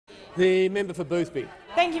The member for Boothby.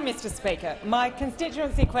 Thank you, Mr Speaker. My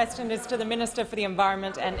constituency question is to the Minister for the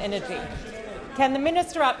Environment and Energy. Can the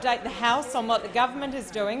minister update the House on what the government is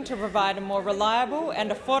doing to provide a more reliable and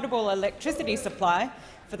affordable electricity supply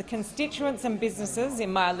for the constituents and businesses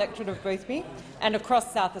in my electorate of Boothby and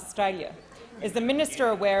across South Australia? Is the minister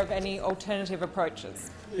aware of any alternative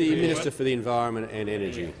approaches? The Minister for the Environment and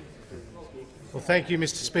Energy. Well, thank you,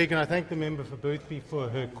 Mr Speaker, and I thank the member for Boothby for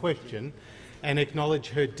her question and acknowledge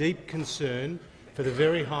her deep concern for the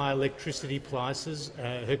very high electricity prices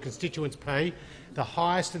her constituents pay, the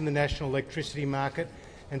highest in the national electricity market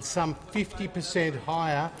and some 50%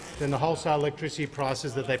 higher than the wholesale electricity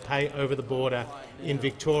prices that they pay over the border in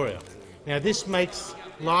Victoria. Now, this makes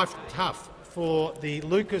life tough for the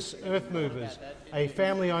Lucas Earth Movers, a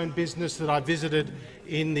family-owned business that I visited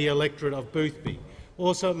in the electorate of Boothby.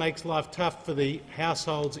 Also, it makes life tough for the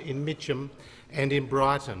households in Mitcham and in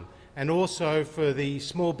Brighton, and also for the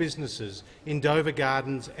small businesses in Dover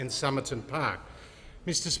Gardens and Somerton Park.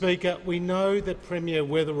 Mr Speaker, we know that Premier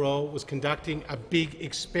Weatherall was conducting a big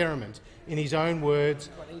experiment, in his own words,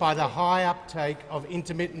 by the high uptake of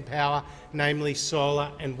intermittent power, namely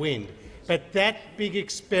solar and wind. But that big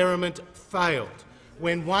experiment failed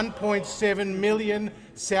when 1.7 million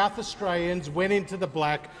South Australians went into the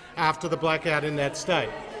black after the blackout in that state.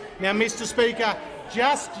 Now, Mr Speaker,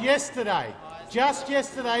 just yesterday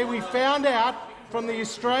we found out from the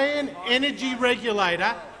Australian Energy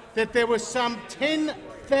Regulator that there were some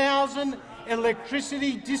 10,000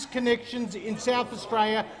 electricity disconnections in South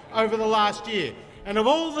Australia over the last year. And of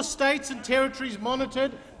all the states and territories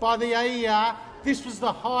monitored by the AER, this was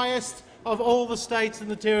the highest of all the states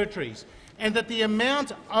and the territories, and that the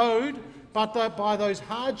amount owed by those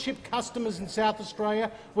hardship customers in South Australia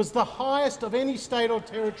was the highest of any state or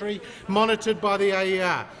territory monitored by the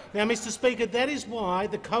AER. Now, Mr Speaker, that is why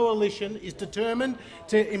the Coalition is determined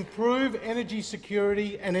to improve energy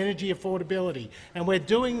security and energy affordability, and we're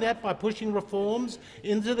doing that by pushing reforms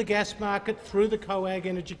into the gas market through the COAG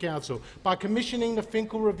Energy Council, by commissioning the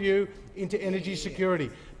Finkel review into energy security,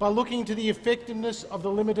 by looking into the effectiveness of the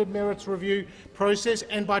limited merits review process,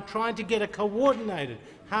 and by trying to get a coordinated,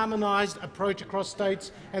 harmonised approach across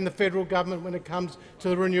states and the federal government when it comes to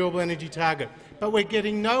the renewable energy target. But we're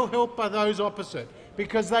getting no help by those opposite,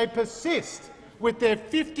 because they persist with their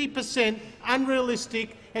 50%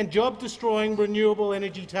 unrealistic and job-destroying renewable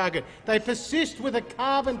energy target. They persist with a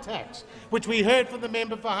carbon tax, which we heard from the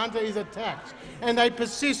member for Hunter is a tax. And they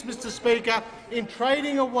persist, Mr Speaker, in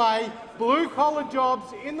trading away blue-collar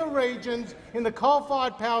jobs in the regions, in the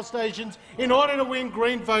coal-fired power stations, in order to win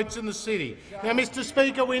Green votes in the city. Now, Mr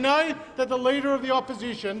Speaker, we know that the Leader of the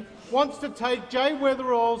Opposition wants to take Jay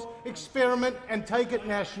Weatherall's experiment and take it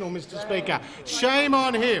national, Mr Speaker. Shame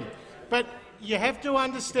on him. But you have to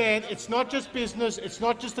understand, it's not just business, it's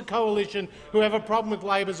not just the Coalition who have a problem with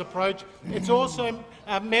Labor's approach, it's also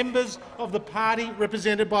members of the party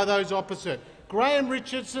represented by those opposite. Graham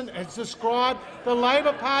Richardson has described the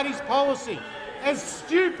Labor Party's policy as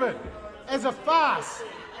stupid, as a farce,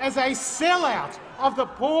 as a sellout of the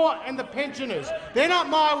poor and the pensioners. They're not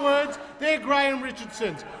my words, they're Graham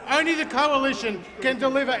Richardson's. Only the Coalition can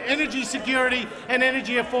deliver energy security and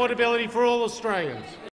energy affordability for all Australians.